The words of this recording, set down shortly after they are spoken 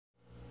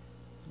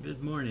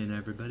Good morning,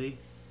 everybody.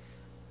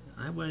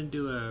 I want to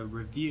do a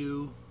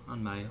review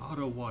on my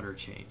auto water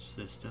change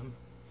system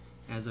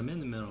as I'm in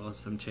the middle of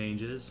some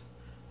changes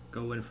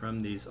going from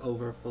these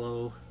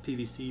overflow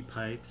PVC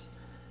pipes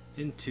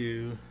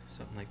into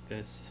something like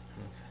this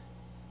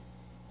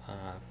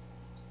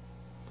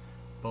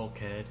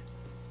bulkhead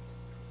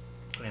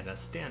and a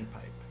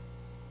standpipe.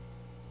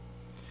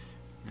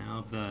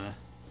 Now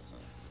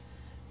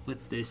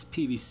with this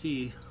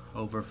PVC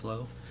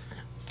overflow,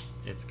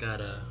 it's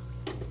got a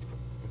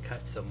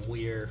cut some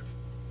weird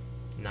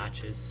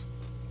notches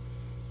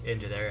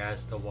into there.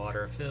 As the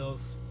water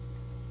fills,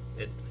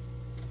 it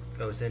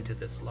goes into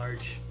this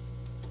large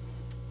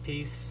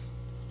piece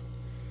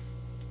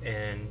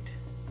and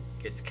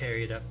gets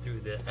carried up through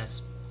the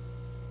S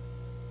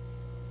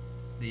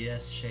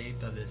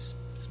shape of this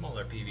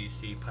smaller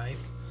PVC pipe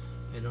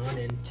and on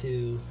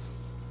into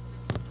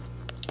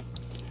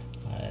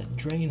a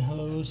drain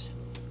hose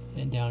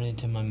and down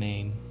into my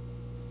main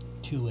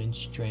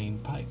 2-inch drain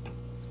pipe,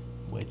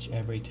 which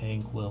every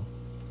tank will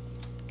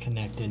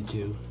connect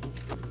into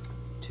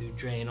to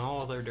drain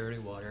all their dirty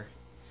water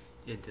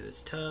into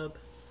this tub,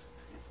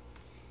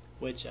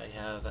 which I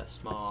have a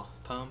small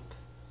pump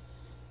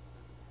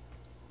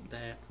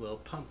that will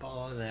pump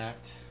all of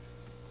that,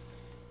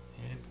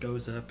 and it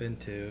goes up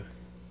into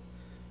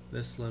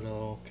this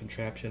little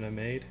contraption I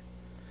made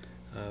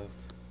of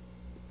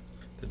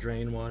the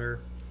drain water.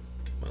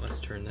 Well,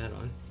 let's turn that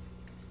on.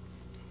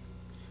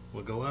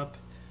 We'll go up,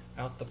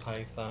 out the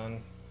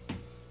python,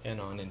 and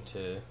on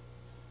into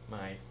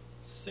my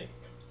sink.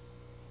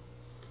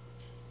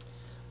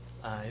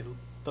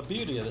 The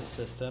beauty of this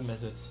system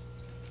is it's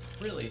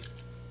really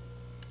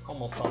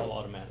almost all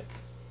automatic.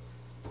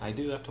 I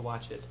do have to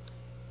watch it.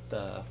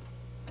 The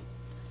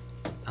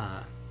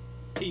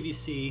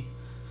PVC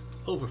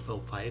overflow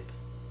pipe,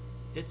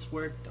 it's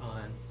worked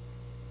on.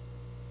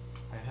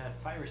 I've had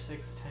 5 or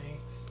 6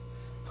 tanks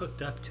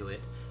hooked up to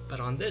it,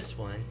 but on this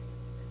one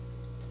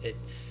it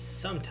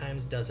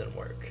sometimes doesn't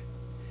work,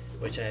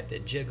 which I have to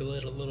jiggle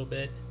it a little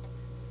bit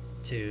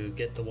to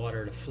get the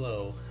water to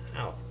flow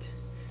out.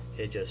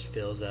 It just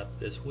fills up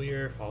this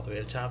weir all the way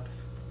to the top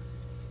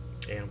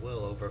and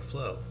will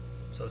overflow.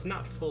 So it's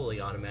not fully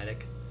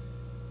automatic,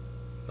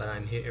 but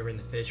I'm here in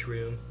the fish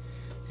room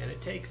and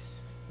it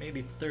takes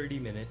maybe 30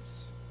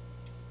 minutes,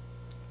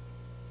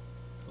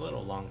 a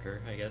little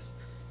longer I guess,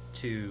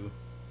 to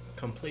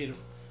complete a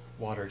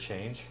water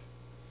change.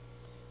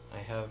 I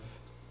have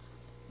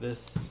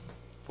this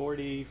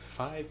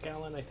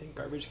 45-gallon, I think,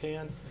 garbage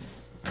can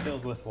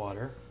filled with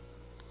water,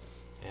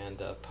 and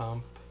a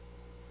pump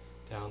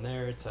down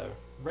there. It's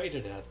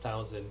rated at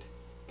 1,000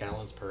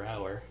 gallons per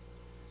hour.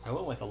 I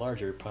went with a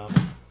larger pump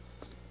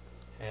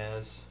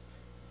as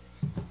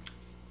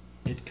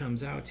it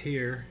comes out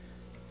here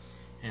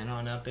and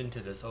on up into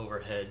this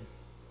overhead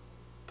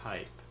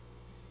pipe.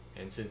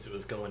 And since it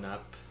was going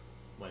up,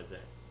 what is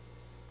it?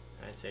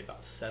 I'd say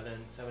about 7.5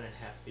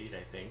 feet, I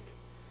think.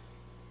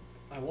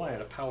 I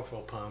wanted a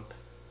powerful pump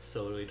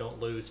so we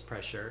don't lose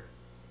pressure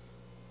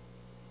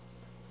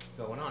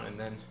going on. And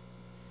then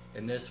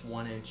in this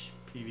 1-inch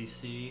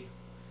PVC,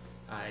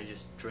 I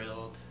just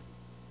drilled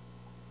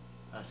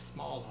a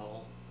small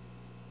hole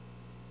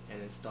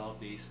and installed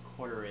these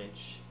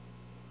 1/4-inch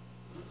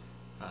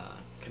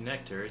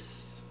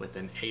connectors with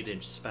an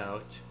 8-inch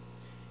spout,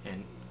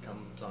 and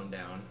comes on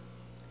down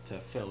to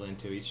fill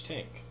into each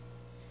tank.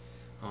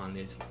 On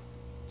these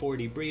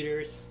 40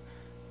 breeders,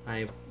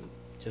 I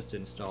just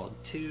installed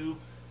 2.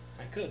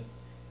 I could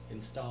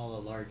install a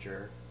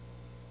larger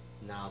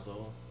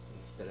nozzle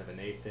instead of an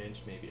 1/8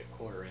 inch, maybe a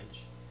 1/4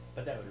 inch,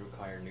 but that would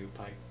require new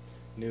pipe,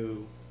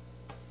 new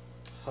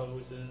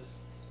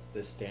hoses.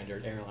 This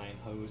standard airline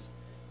hose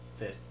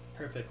fit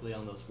perfectly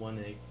on those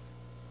 1/8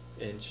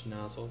 inch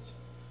nozzles,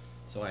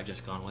 so I've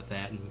just gone with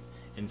that and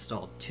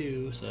installed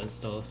 2, so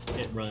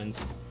it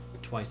runs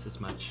twice as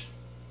much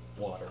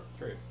water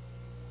through.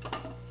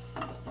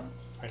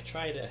 I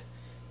try to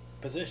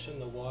position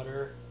the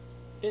water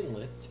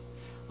inlet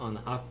on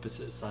the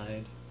opposite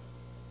side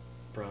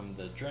from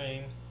the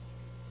drain,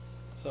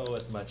 so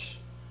as much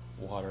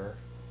water,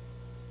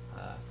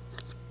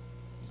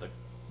 the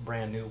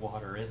brand new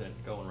water,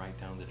 isn't going right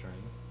down the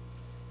drain,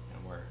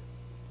 and we're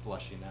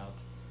flushing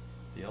out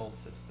the old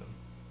system,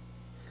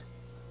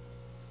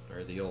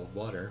 or the old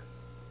water.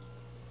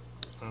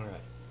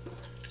 Alright,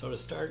 so to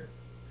start,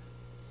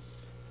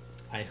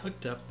 I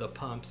hooked up the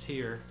pumps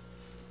here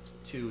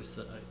to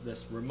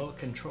this remote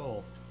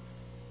control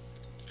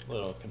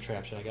little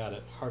contraption I got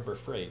at Harbor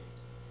Freight.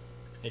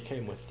 It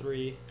came with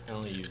 3, I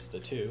only used the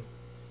 2,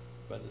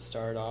 but to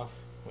start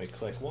off, we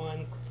click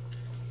 1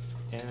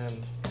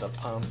 and the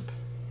pump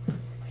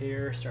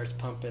here starts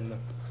pumping the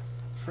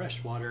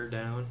fresh water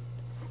down,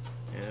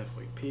 and if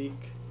we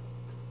peek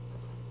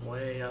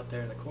way out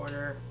there in the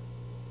corner,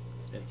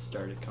 it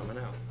started coming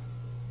out.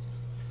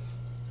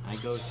 I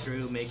go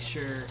through, make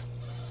sure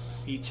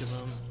each of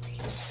them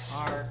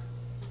are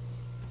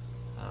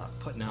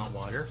putting out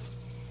water.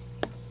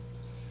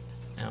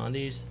 Now on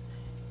these,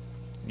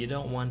 you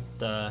don't want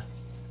the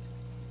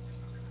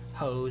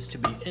hose to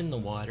be in the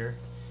water.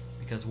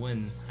 because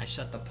when I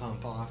shut the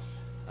pump off,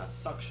 a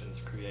suction's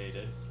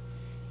created,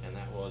 and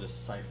that will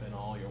just siphon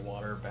all your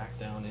water back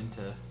down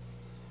into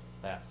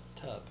that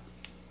tub.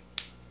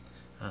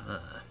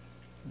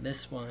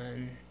 This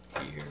one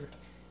here,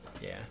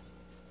 yeah.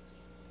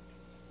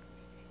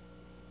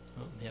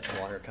 Oh, yep,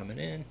 water coming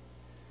in.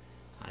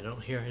 I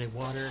don't hear any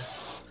water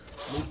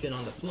leaking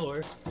on the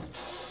floor,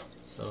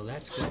 so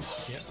that's good.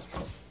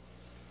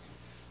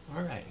 Yep.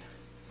 All right.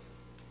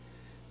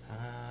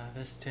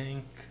 This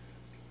tank,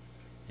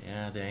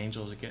 yeah, the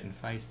angels are getting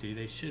feisty.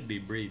 They should be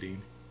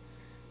breeding.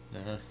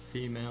 The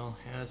female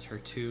has her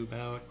tube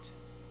out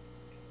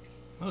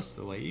most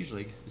of the way.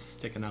 Usually it's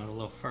sticking out a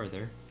little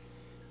further.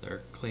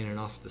 They're cleaning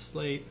off the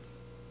slate,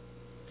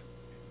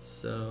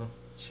 so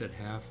should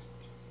have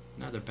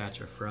another batch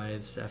of fry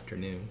this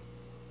afternoon.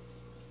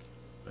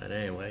 But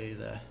anyway,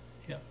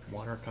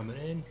 water coming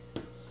in.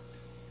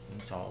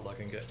 It's all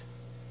looking good.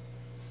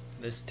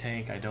 This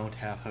tank I don't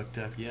have hooked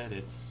up yet.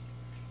 It's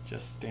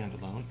just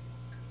standalone.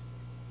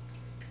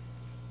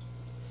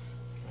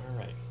 All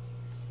right.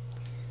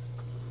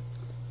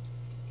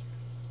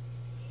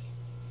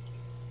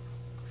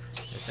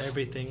 If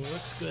everything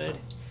looks good,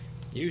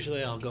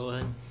 usually I'll go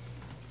and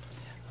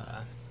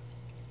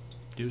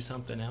do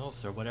something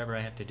else or whatever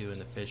I have to do in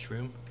the fish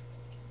room.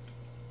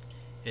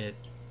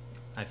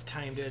 I've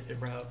timed it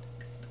about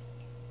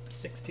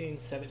 16,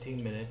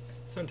 17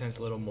 minutes, sometimes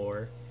a little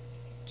more,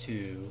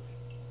 to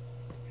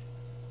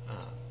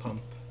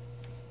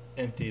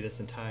empty this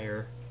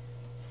entire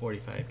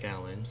 45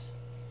 gallons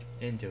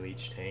into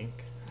each tank.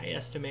 I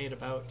estimate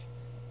about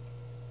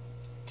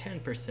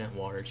 10%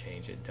 water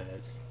change it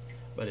does,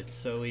 but it's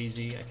so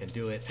easy. I can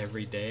do it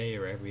every day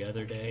or every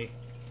other day.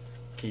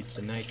 Keeps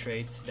the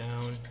nitrates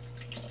down.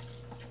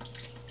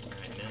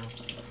 Right now,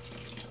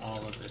 all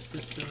of the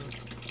system,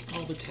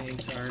 all the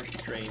tanks are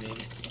draining.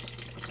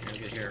 You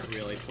can hear it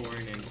really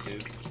pouring into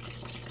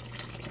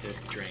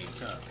this drain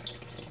tub.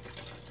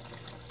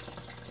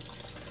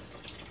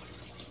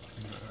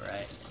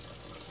 Alright,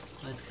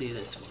 let's see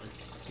this one.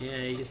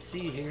 Yeah, you can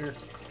see here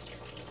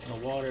the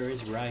water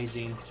is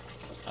rising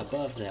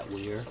above that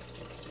weir,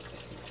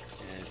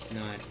 and it's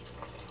not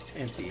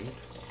emptying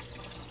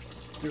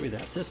through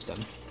that system.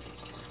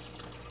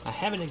 I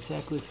haven't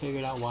exactly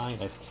figured out why.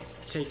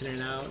 I've taken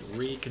it out,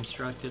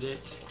 reconstructed it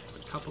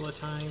a couple of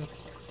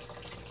times,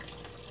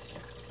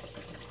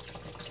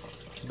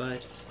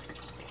 but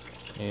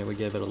here we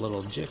give it a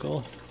little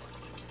jiggle.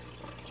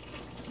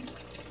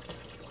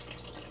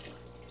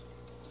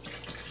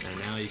 And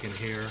now you can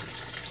hear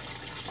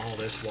all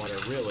this water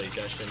really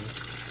gushing,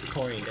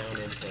 pouring down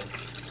into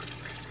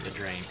the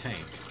drain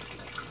tank.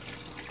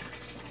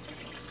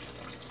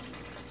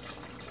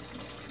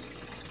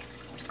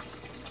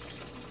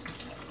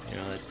 You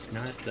know, it's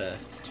not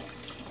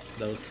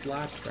those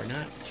slots are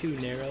not too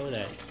narrow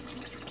that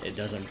it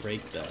doesn't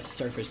break the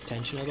surface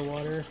tension of the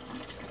water.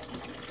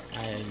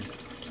 I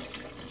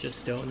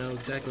just don't know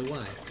exactly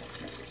why.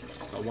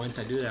 But once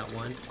I do that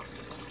once,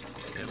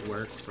 it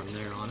works from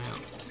there on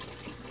out.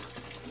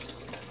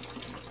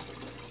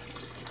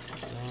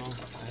 So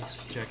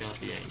let's check out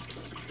the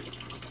angles.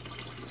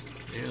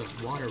 Yeah,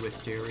 this water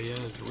wisteria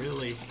is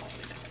really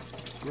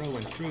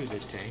growing through the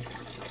tank.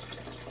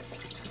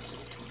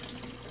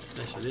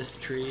 Especially this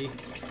tree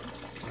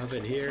of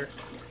it here.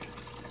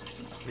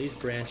 These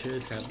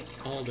branches have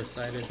all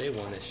decided they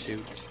want to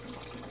shoot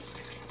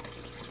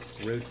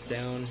roots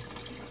down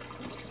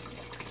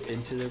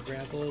into the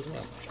gravel as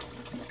well.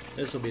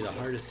 This will be the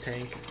hardest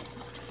tank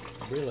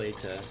really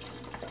to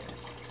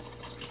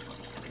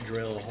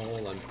drill a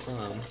hole and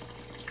plumb.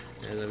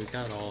 And then we've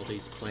got all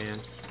these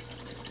plants,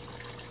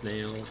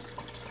 snails.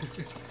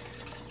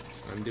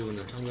 I'm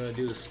gonna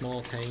do the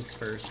small tanks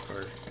first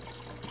for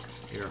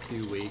here a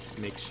few weeks.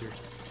 Make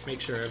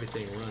sure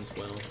everything runs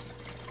well.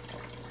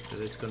 So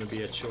it's gonna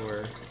be a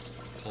chore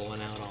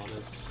pulling out all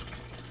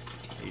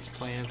these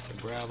plants and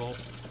gravel.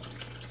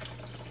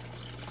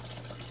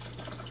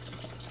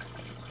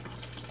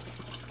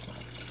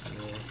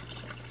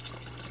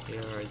 Here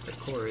are the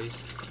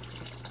cories.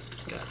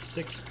 Got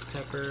 6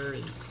 pepper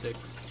and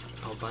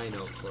 6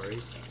 albino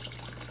cories.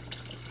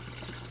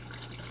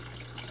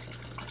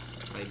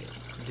 I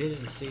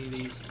didn't see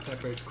these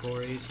peppered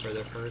cories for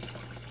their first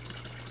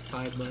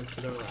 5 months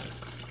of their life.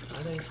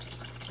 I think,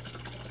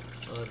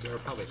 well, they were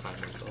probably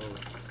 5 months old.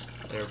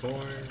 They were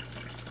born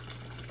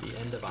the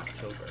end of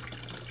October,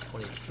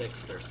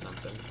 26th or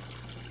something.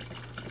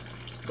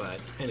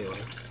 But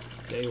anyway,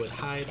 they would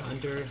hide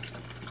under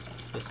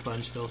the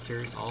sponge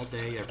filters all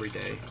day, every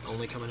day,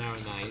 only coming out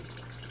at night.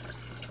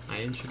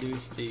 I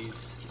introduced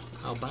these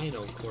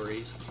albino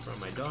cories from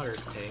my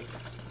daughter's tank,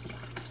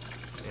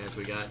 as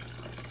we got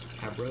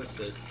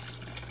habrosis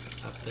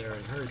up there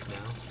in hers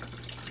now.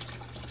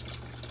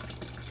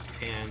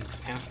 And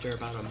after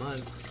about a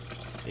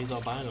month, these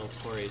albino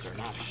cories are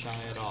not shy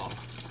at all.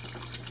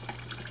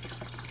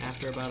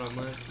 After about a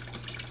month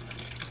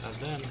of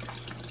them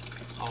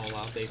all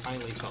out, they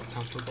finally felt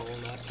comfortable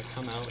enough to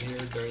come out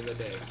here during the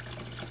day.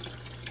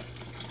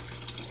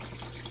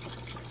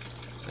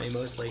 They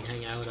mostly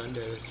hang out under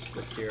this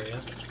wisteria,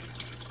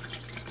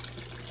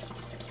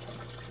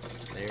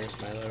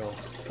 There's my little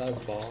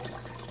fuzzball.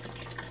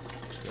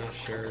 Not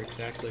sure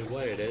exactly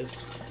what it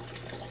is,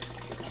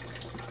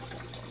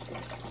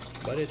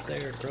 but it's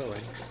there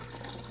growing.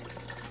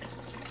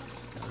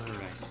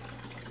 Alright,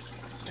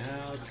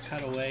 now let's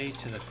cut away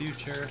to the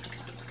future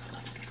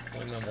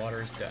when the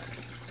water's done.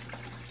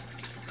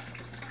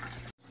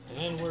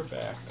 And we're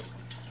back.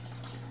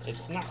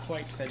 It's not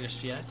quite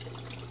finished yet,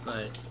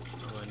 but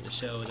I wanted to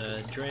show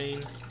the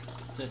drain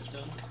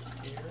system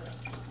here.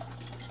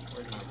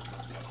 Where'd my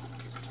pump go?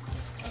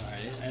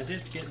 Alright, as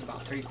it's getting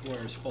about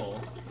 3/4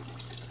 full,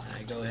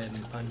 I go ahead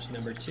and punch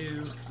number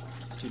 2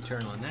 to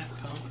turn on that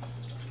pump.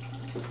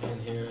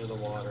 And here the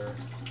water,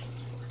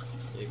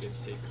 you can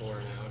see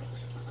pouring out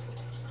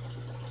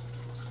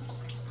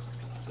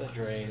the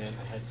drain, and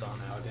it heads on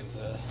out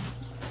into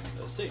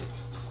the sink.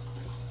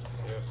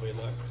 Here if we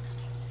look,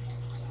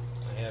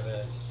 I have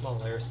a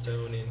small air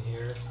stone in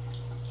here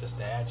just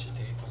to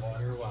agitate the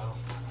water while,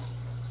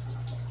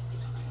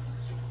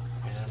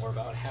 and we're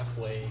about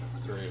halfway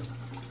through.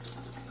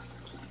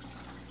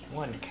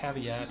 One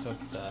caveat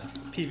of the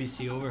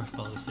PVC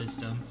overflow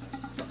system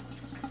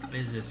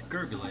is this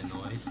gurgling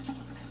noise.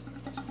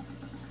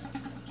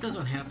 It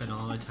doesn't happen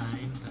all the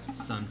time, but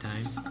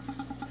sometimes.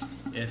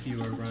 If you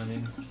were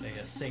running, say,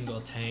 a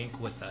single tank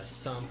with a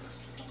sump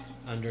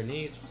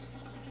underneath,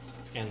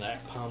 and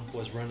that pump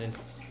was running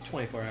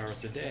 24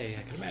 hours a day,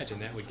 I can imagine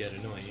that would get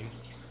annoying.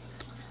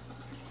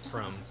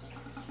 From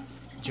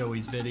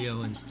Joey's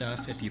video and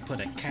stuff, if you put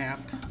a cap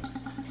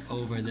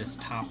over this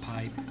top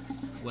pipe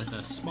with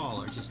a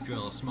smaller, just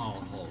drill a small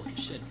hole, you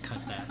should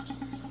cut that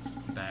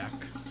back.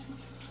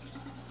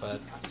 But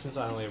since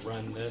I only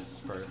run this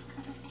for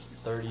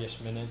 30-ish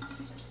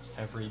minutes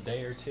every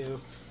day or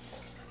two,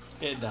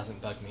 it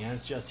doesn't bug me.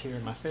 It's just here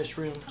in my fish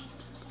room,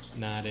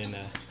 not in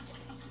a,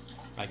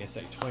 like I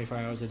said, 24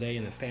 hours a day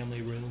in the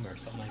family room or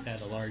something like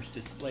that, a large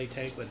display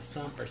tank with a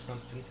sump or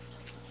something.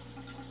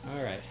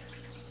 Alright,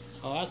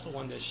 I also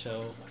wanted to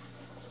show,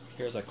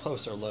 here's a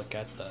closer look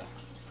at the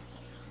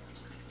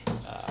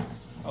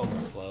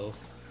overflow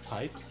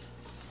pipes.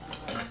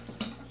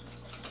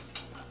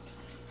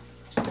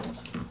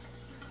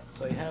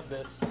 So you have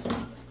this,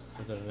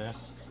 is it an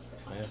S?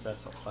 I guess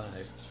that's a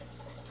 5.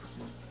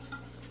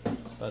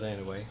 But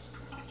anyway,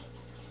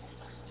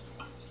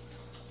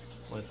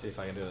 let's see if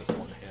I can do this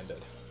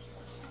one-handed.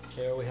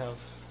 Here we have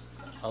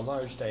a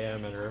large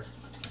diameter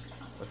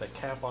with a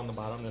cap on the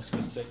bottom. This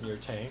would sit in your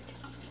tank.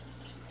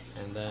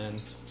 And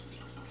then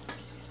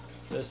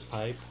this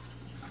pipe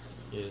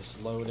is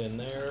lowered in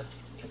there.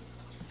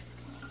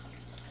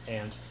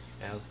 And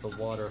as the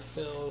water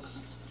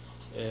fills,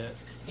 it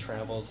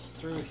travels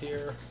through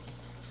here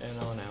and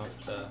on out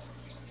the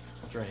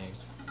drain.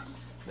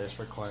 This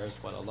requires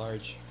what,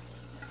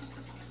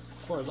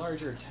 for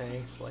larger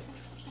tanks, like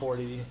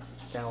 40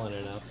 gallon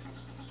and up.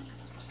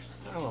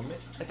 I don't know,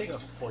 I think a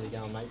 40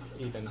 gallon might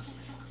even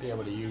be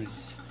able to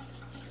use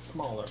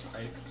smaller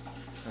pipe.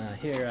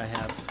 Here I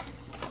have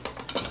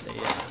a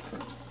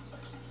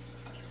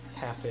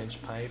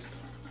 1/2-inch pipe.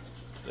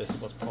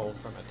 This was pulled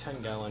from a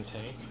 10-gallon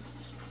tank.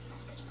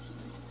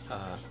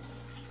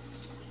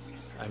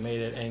 I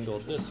made it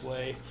angled this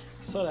way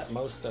so that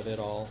most of it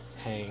all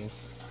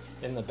hangs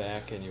in the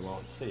back and you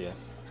won't see it.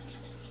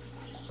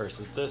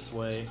 Versus this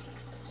way,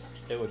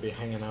 it would be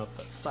hanging out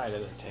the side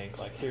of the tank.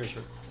 Like here's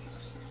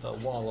the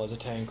wall of the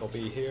tank will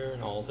be here,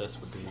 and all this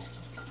would be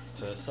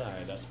to the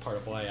side. That's part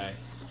of why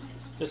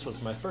this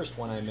was my first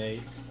one I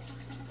made,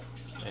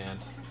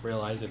 and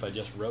realized if I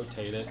just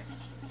rotate it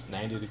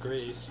 90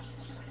 degrees,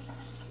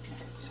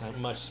 it's a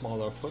much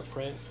smaller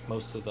footprint.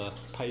 Most of the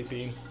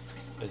piping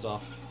is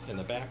off in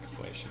the back,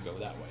 so it should go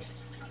that way.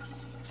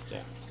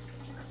 Yeah.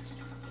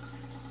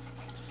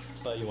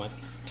 But you want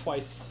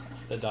twice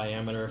the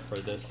diameter for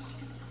this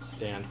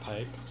stand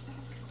pipe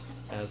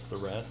as the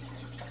rest.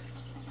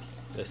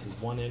 This is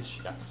 1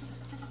 inch, got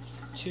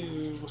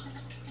 2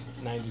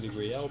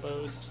 90-degree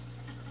elbows,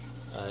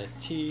 a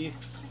T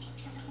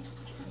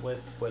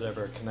with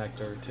whatever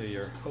connector to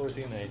your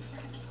hosing. This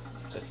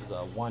is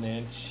a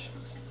 1-inch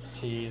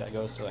T that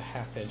goes to a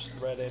 1/2-inch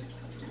threaded.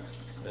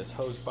 This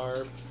hose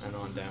barb, and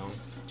on down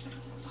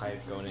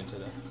pipe going into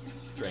the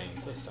drain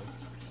system.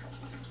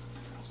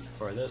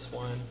 For this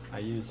one, I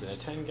used a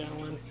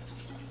 10-gallon.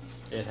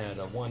 It had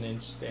a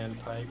 1-inch stand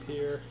pipe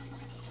here,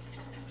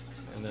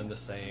 and then the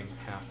same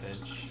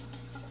 1/2-inch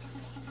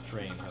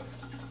drain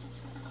hose.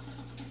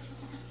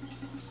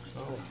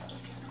 Oh,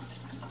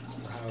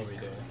 so how are we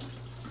doing?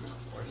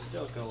 We're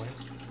still going.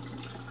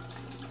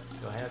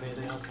 Do I have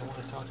anything else I want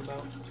to talk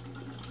about?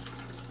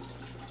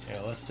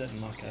 Yeah, let's sit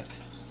and look at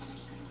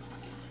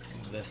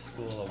this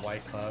school of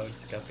white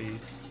clouds,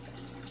 guppies.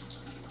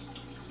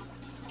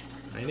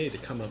 I need to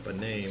come up with a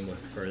name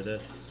for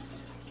this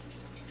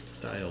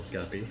styled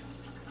guppy.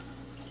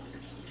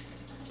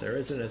 There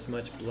isn't as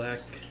much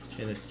black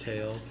in its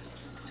tail.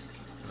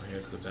 Oh,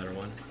 here's the better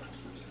one.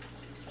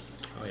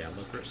 Oh yeah,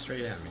 look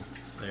straight at me.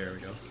 There we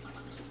go.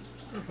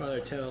 So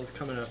their tail's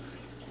coming up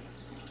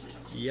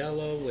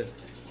yellow with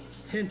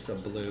hints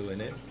of blue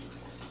in it,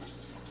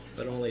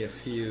 but only a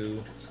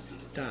few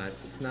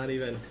dots. It's not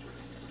even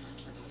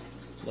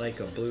like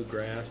a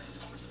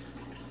bluegrass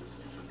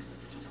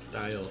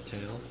style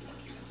tail.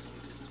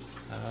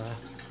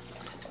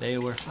 They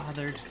were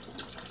fathered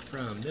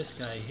from this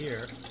guy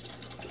here,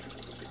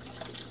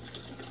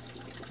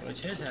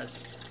 which his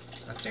has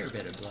a fair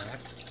bit of black,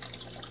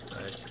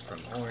 but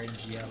from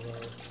orange,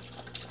 yellow,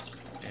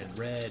 and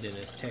red in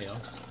his tail.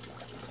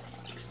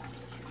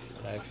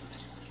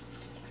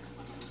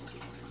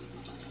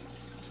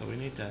 So we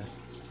need to,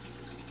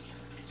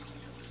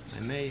 I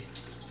may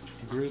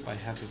group, I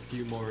have a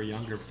few more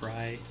younger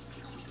fry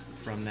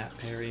from that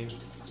pairing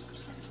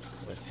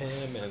with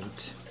him, and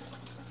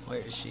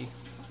where is she?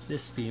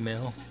 This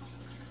female,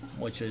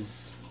 which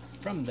is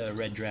from the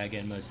Red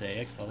Dragon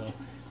mosaics, although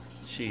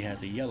she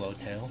has a yellow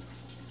tail,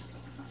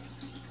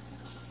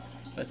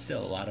 but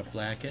still a lot of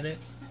black in it.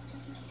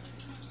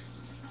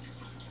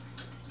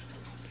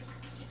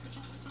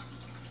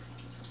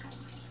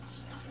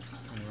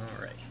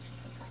 Alright.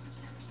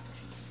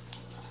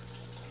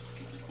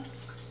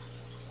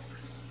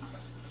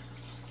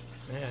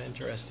 Yeah,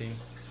 interesting.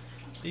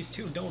 These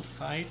two don't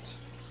fight,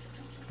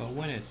 but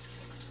when it's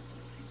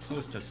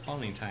close to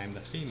spawning time, the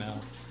female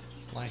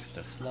likes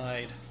to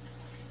slide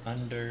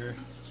under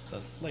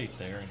the slate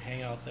there and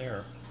hang out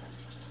there.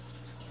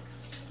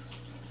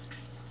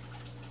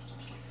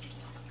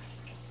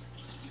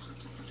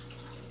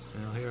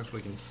 Now here, if we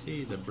can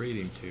see the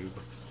breeding tube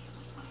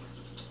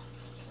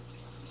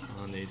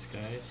on these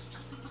guys.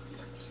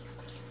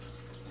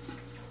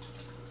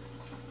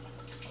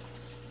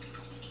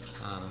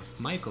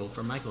 Michael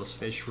from Michael's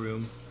Fish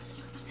Room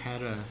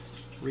had a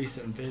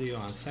recent video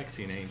on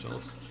sexing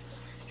angels,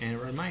 and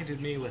it reminded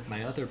me with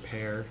my other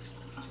pair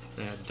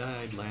that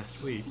died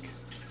last week,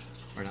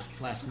 or not,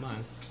 last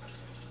month.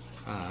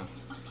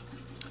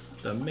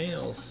 The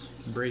male's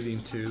breeding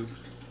tube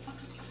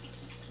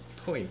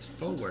points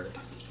forward,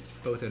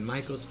 both in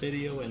Michael's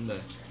video and the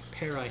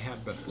pair I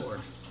had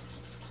before.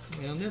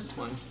 And this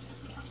one,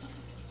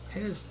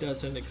 his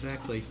doesn't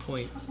exactly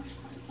point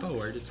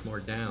forward, it's more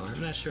down.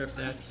 I'm not sure if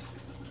that's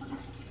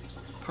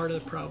part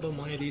of the problem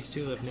why these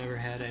two have never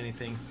had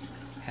anything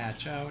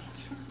hatch out.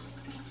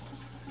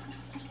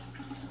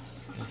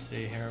 Let's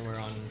see here, we're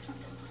on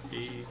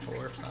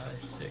 4,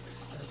 5, 6,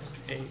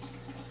 7, 8,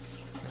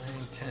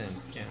 9, 10.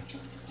 Yeah,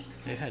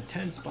 they've had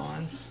 10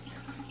 spawns.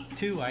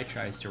 2 I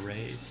tried to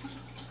raise,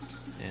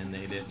 and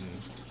they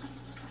didn't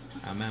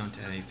amount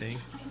to anything.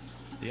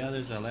 The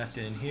others I left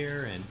in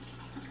here, and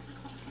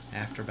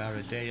after about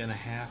a day and a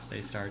half, they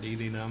start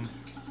eating them.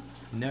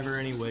 Never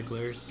any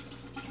wigglers.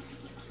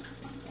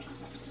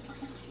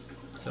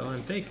 So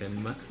I'm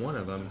thinking one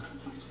of them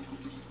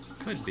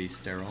could be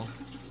sterile.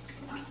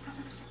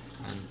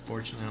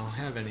 Unfortunately, I don't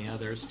have any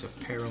others to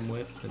pair them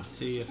with and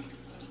see if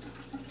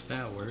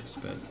that works,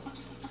 but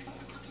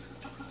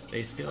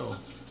they still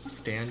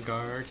stand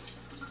guard,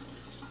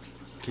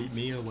 keep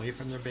me away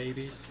from their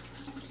babies.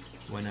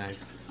 When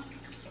I've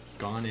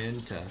gone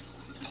in to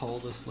pull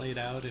the slate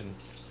out and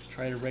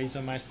try to raise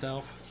them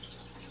myself,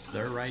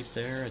 they're right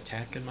there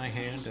attacking my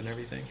hand and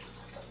everything.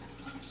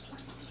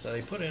 So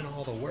they put in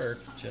all the work,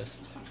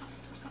 just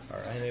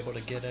are unable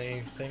to get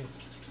anything,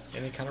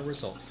 any kind of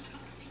results.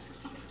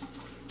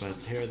 But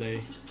here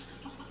they,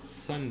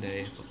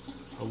 Sunday,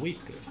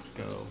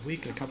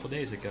 a couple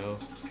days ago,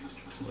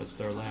 was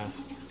their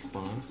last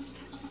spawn.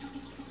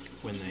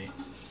 When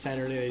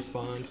Saturday they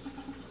spawned,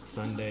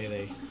 Sunday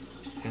they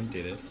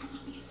emptied it.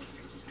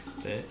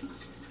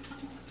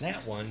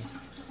 That one,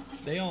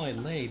 they only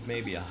laid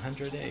maybe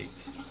 100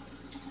 eggs.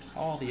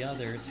 All the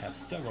others have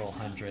several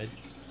hundred.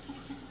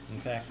 In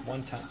fact,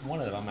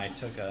 one of them I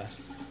took a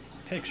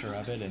picture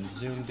of it and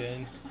zoomed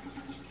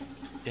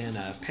in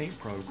a paint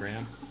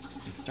program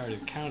and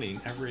started counting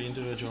every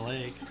individual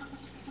egg,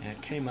 and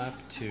it came up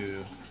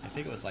to, I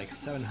think it was like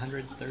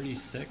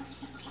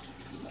 736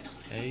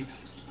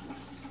 eggs.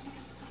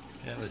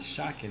 It was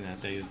shocking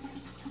that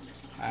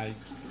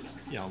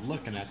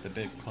looking at the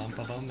big clump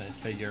of them and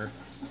figure,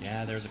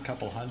 yeah, there's a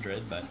couple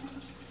hundred, but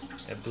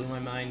it blew my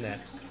mind that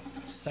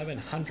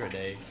 700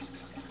 eggs.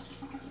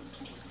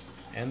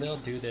 And they'll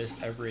do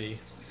this every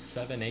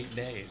 7-8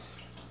 days.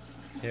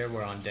 Here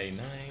we're on day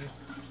 9,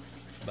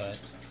 but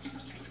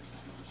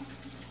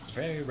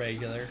very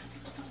regular.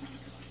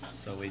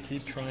 So we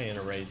keep trying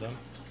to raise them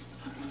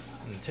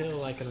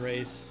until I can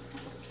raise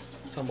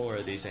some more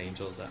of these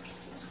angels up.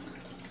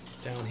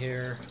 Down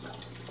here,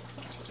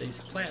 these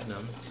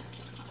platinum,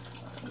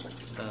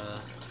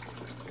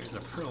 there's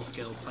a pearl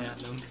scale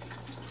platinum,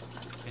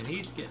 and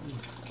he's getting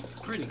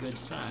pretty good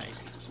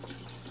size.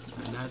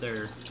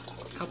 Another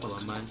couple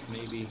of months,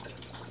 maybe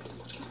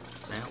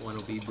that one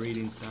will be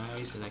breeding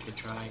size, and I could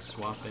try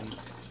swapping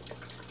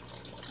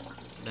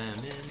them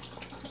in.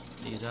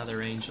 These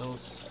other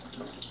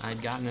angels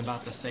I'd gotten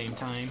about the same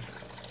time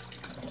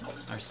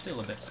are still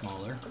a bit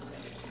smaller,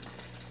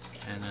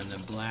 and then the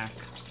black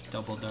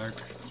double dark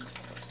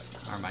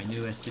are my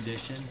newest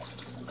additions.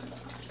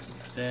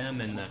 Them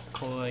and the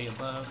koi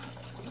above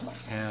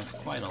have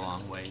quite a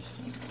long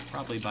ways.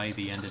 Probably by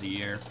the end of the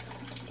year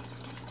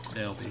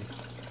they'll be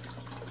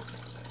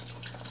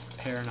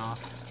pairing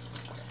off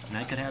And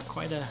I could have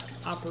quite a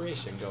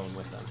operation going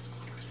with them.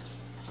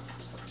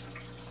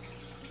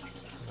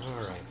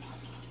 Alright.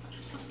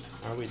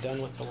 Are we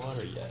done with the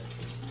water yet?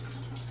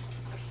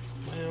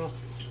 Well,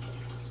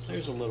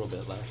 there's a little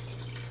bit left.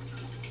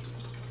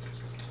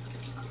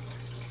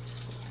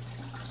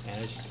 And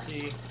as you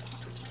see,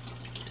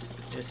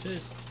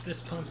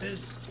 this pump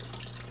is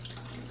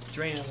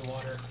draining the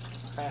water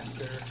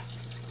faster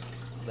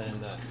than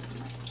the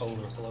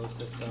overflow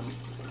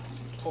systems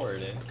pour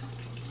it in.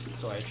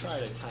 So I try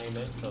to time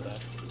it so that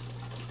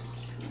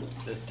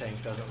this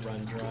tank doesn't run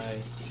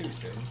dry too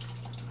soon.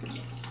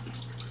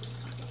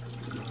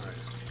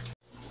 Alright.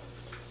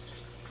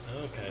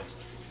 Okay.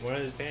 One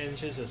of the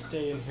advantages of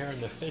staying here in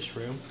the fish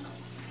room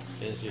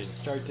is you'd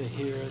start to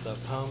hear the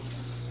pump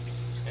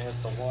as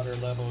the water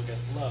level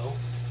gets low.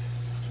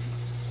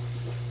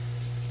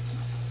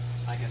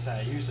 Like I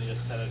said, I usually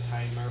just set a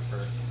timer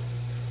for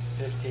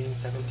 15,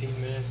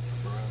 17 minutes,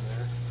 around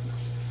there,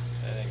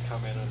 and then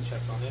come in and check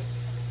on it.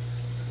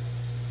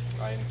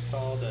 I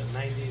installed a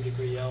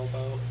 90-degree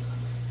elbow,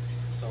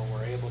 so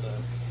we're able to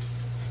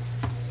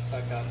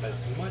suck up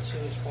as much of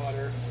this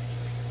water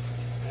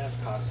as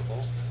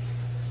possible.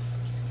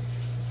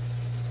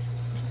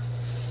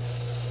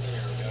 There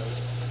it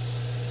goes.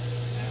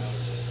 Now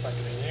it's just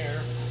sucking in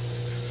air,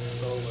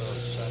 so we'll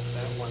shut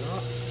that one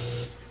off.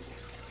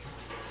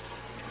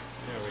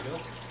 There we go.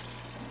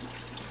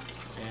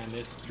 And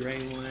this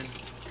drain one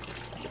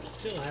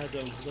still has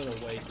a little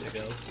ways to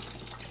go.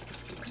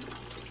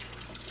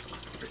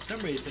 For some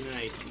reason,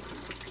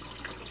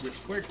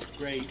 this worked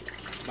great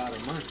about a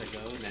month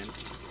ago, and then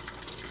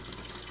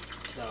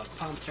the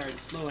pump started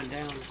slowing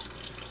down,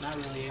 not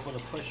really able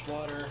to push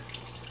water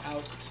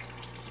out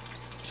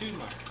too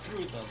much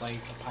through the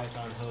length of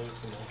python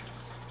hose and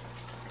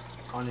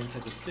on into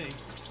the sink.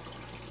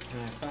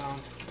 And I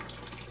found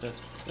the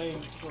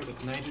same sort of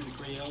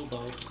 90-degree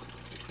elbow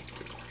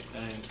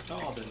that I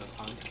installed in the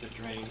pump to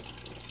drain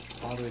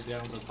all the way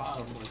down to the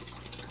bottom was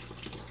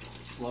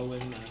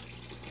slowing the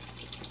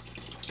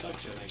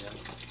suction, I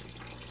guess.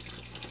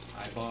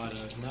 I bought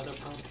another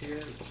pump here.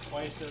 It's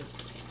twice as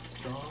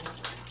strong.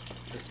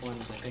 This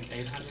one's, I think,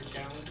 800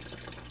 gallons.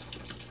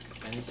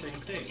 And the same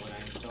thing, when I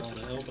installed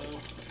the elbow,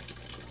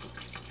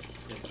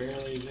 it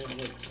barely is able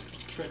to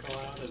trickle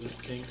out of the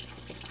sink.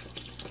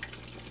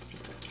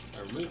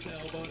 I remove the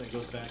elbow and it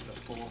goes back to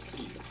full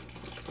speed.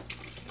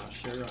 Now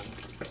sure,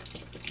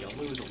 you'll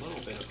lose a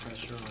little bit of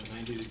pressure on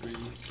 90-degree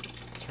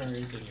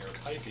turns in your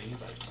piping,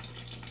 but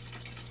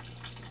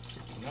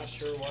I'm not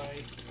sure why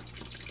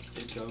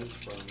it goes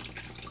from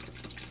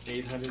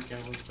 800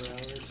 gallons per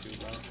hour to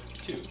about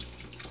 2.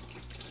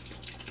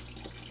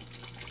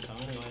 So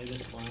anyway,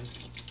 this one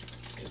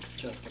is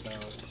just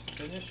about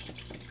finished.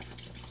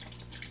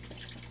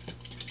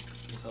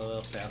 So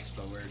I'll fast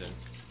forward and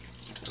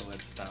go ahead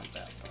and stop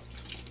that pump.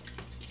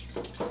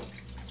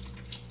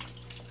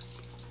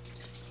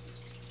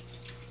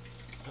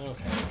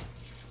 Okay,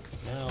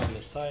 now on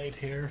the side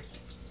here,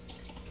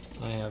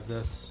 I have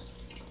this.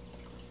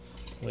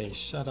 We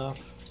shut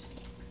off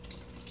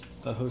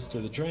the hose to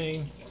the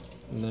drain,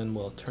 and then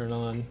we'll turn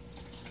on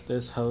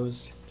this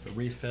hose to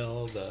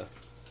refill the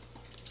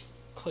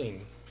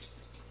clean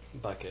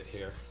bucket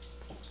here.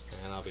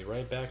 And I'll be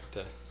right back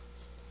to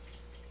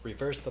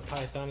reverse the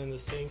python in the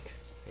sink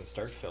and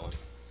start filling.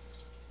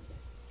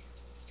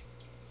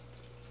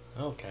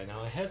 Okay,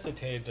 now I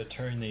hesitated to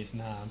turn these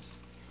knobs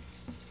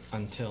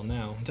until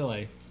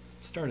I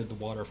started the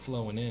water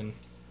flowing in,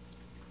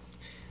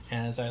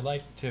 as I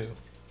like to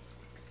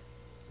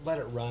let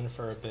it run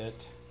for a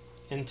bit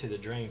into the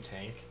drain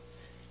tank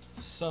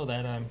so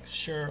that I'm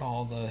sure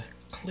all the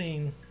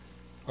clean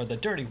or the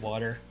dirty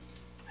water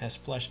has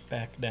flushed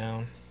back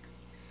down.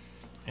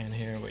 And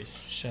here we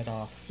shut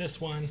off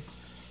this one,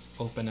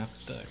 open up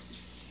the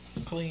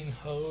clean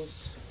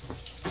hose,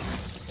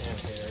 and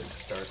here it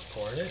starts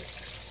pouring it.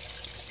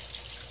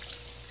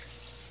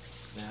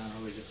 Now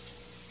we just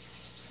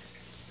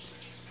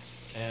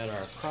add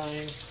our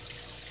prime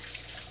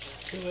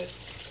to it.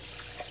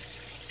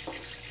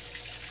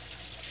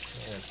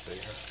 Let's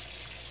see here.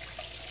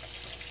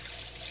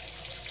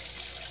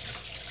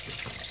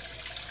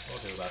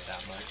 We'll do about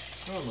that much.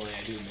 Normally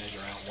I do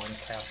measure out 1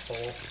 cap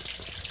full.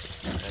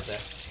 And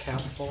that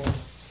cap full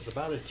is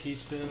about a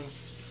teaspoon.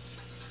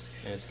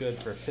 And it's good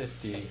for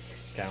 50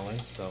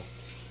 gallons, so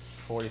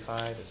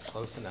 45 is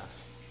close enough.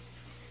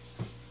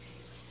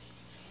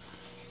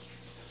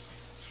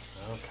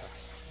 Okay.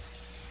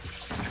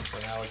 So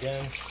now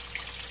again,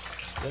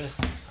 this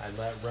I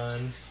let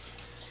run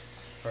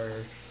for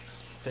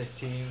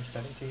 15,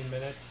 17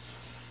 minutes,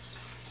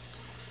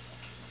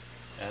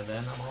 and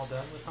then I'm all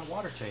done with my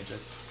water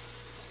changes.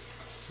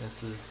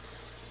 This is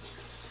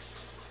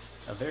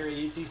a very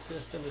easy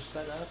system to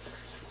set up.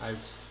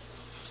 I've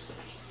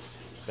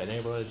been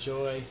able to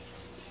enjoy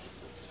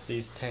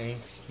these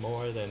tanks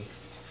more than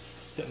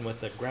sitting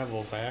with a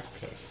gravel vac,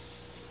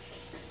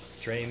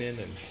 draining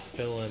and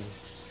filling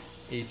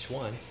each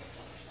one.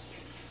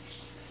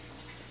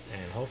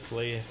 And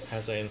hopefully,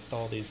 as I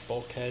install these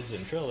bulkheads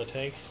and drill the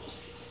tanks,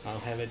 I'll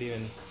have it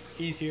even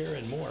easier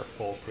and more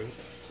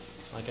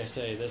foolproof. Like I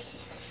say,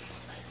 this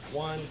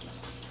one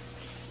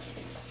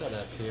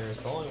setup here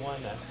is the only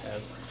one that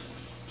has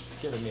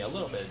given me a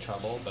little bit of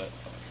trouble, but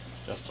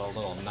just a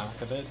little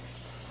knock of it.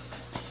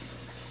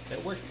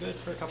 It worked good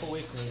for a couple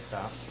weeks and then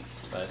stopped,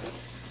 but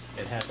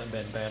it hasn't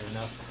been bad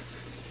enough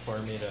for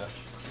me to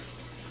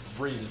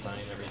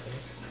redesign everything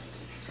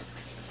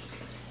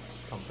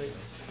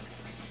completely.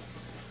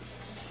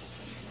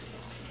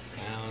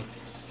 Now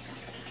let's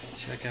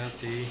check out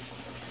the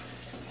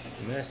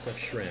mess of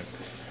shrimp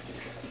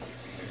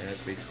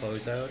as we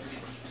close out.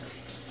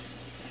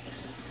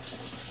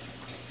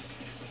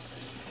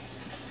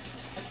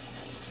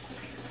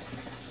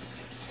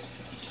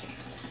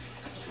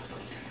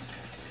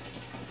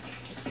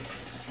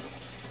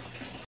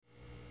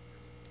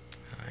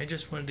 I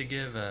just wanted to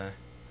give a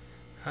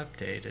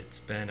update. It's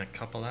been a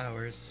couple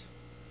hours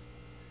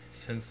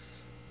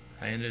since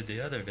I ended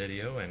the other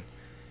video, and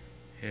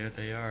here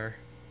they are,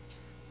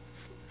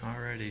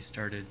 already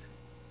started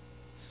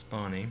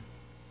spawning.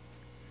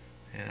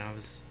 And I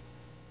was,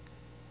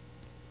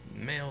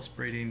 male's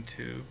breeding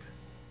tube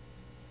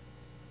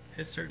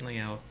is certainly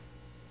out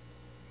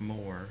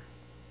more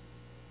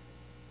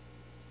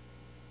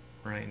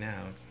right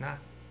now. It's not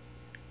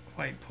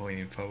quite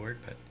pointing forward,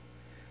 but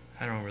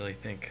I don't really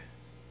think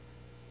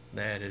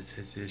that is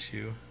his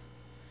issue,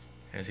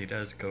 as he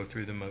does go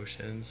through the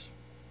motions,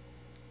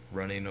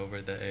 running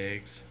over the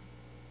eggs.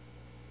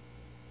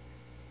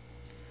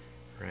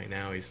 Right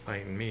now he's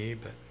fighting me,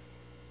 but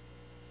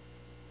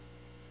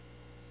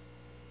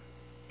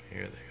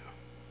here they go.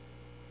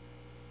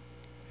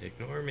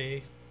 Ignore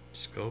me,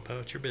 just go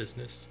about your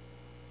business.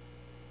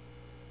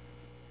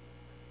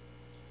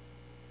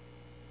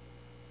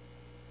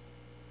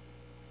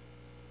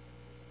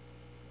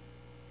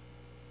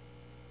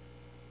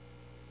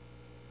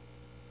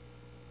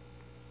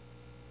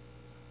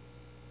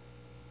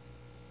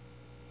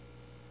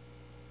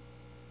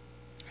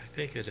 I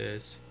think it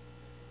is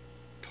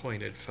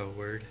pointed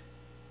forward.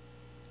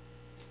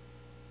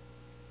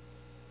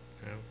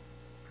 No.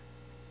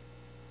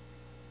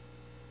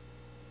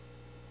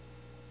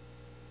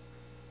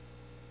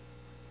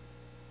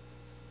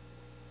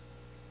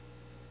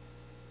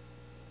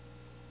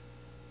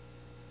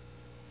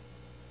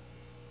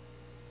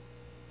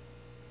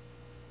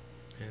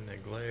 And the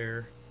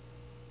glare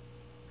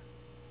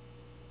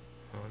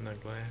on the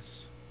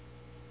glass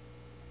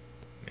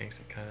makes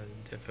it kind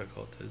of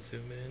difficult to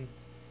zoom in.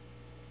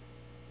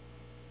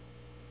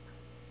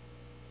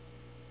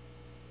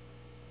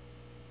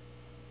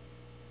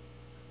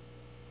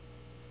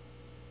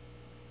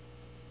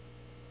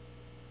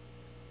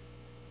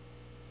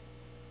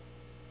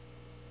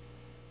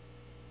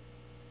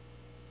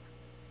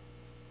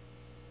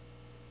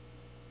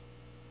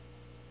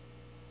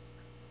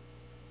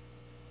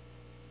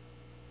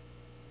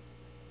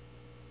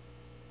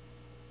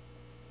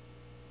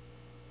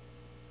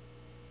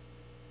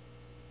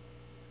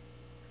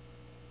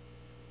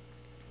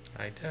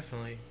 I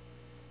definitely,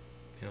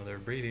 their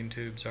breeding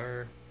tubes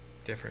are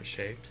different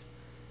shapes.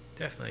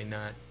 Definitely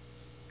not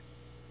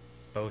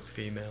both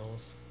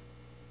females.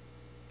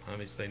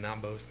 Obviously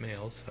not both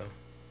males, so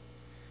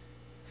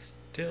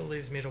still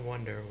leaves me to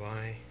wonder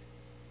why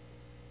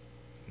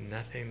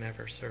nothing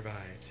ever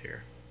survives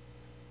here.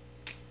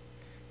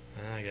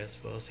 I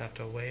guess we'll just have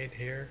to wait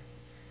here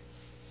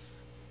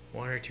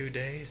 1 or 2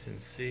 days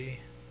and see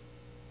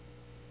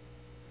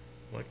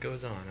what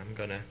goes on. I'm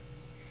gonna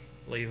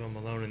leave them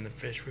alone in the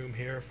fish room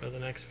here for the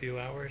next few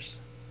hours.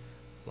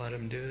 Let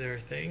them do their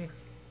thing.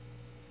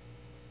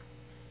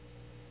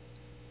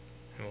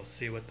 And we'll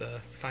see what the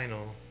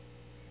final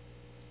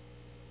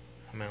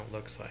amount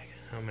looks like.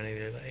 How many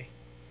they lay.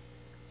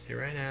 See,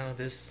 right now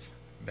this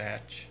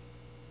batch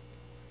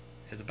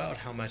is about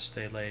how much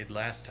they laid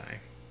last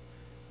time,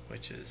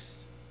 which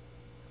is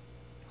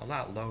a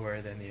lot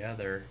lower than the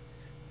other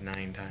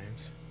 9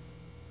 times.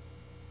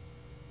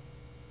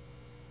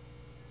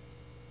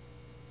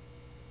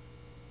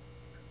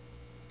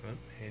 Oh,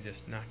 he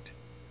just knocked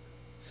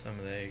some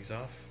of the eggs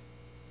off.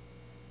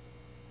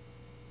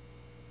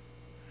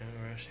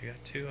 Oh, she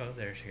got 2. Oh,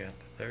 there she got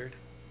the 3rd.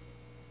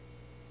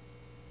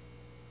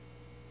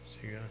 So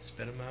you're gonna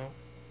spit them out?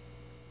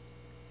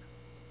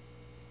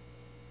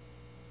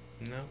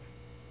 No.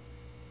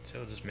 So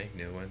we'll just make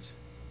new ones.